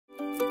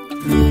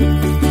It's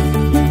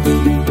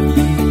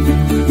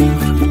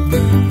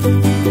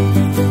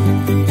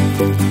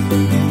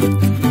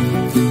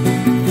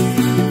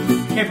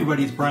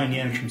Brian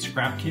Yanish from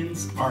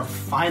ScrapKins. Our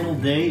final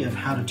day of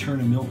how to turn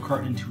a milk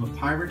carton into a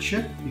pirate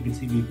ship. You can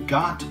see we've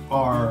got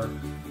our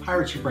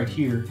pirate ship right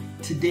here.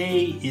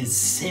 Today is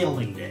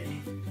sailing day.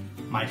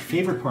 My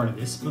favorite part of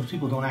this, most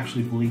people don't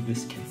actually believe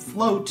this can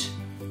float,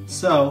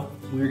 so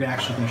we're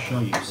actually going to show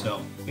you.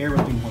 So bear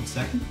with me 1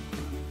 second.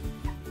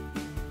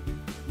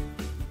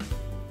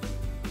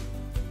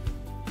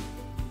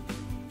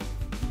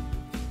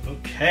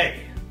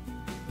 Okay,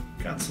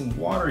 got some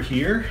water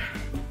here.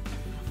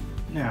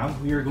 Now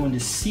we are going to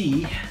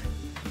see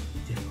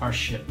if our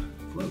ship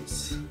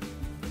floats.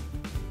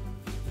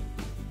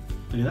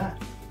 Look at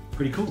that,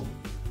 pretty cool.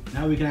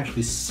 Now we can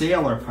actually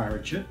sail our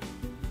pirate ship.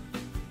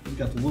 We've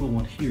got the little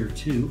one here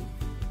too.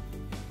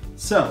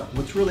 So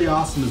what's really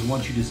awesome is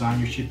once you design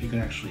your ship, you can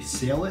actually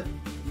sail it.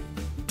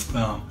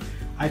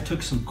 I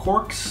took some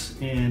corks,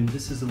 and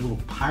this is a little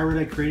pirate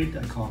I created.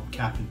 I call him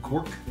Captain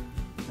Cork.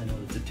 I know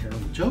it's a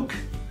terrible joke.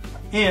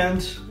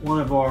 And one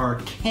of our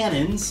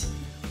cannons,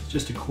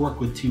 just a cork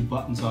with 2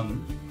 buttons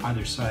on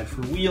either side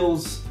for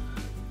wheels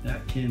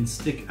that can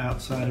stick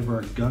outside of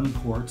our gun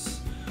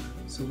ports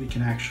so we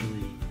can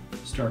actually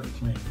start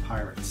playing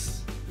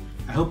pirates.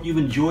 I hope you've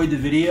enjoyed the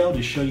video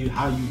to show you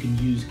how you can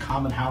use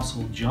common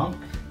household junk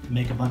to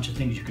make a bunch of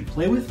things you can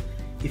play with.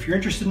 If you're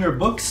interested in our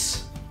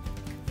books,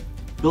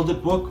 Build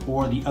It book,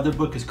 or the other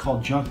book is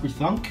called Junk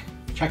Rethunk,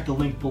 check the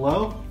link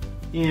below.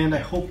 And I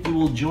hope you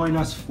will join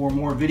us for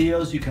more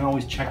videos. You can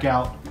always check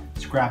out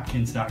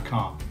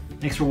ScrapKins.com.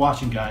 Thanks for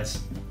watching,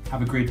 guys.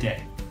 Have a great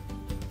day.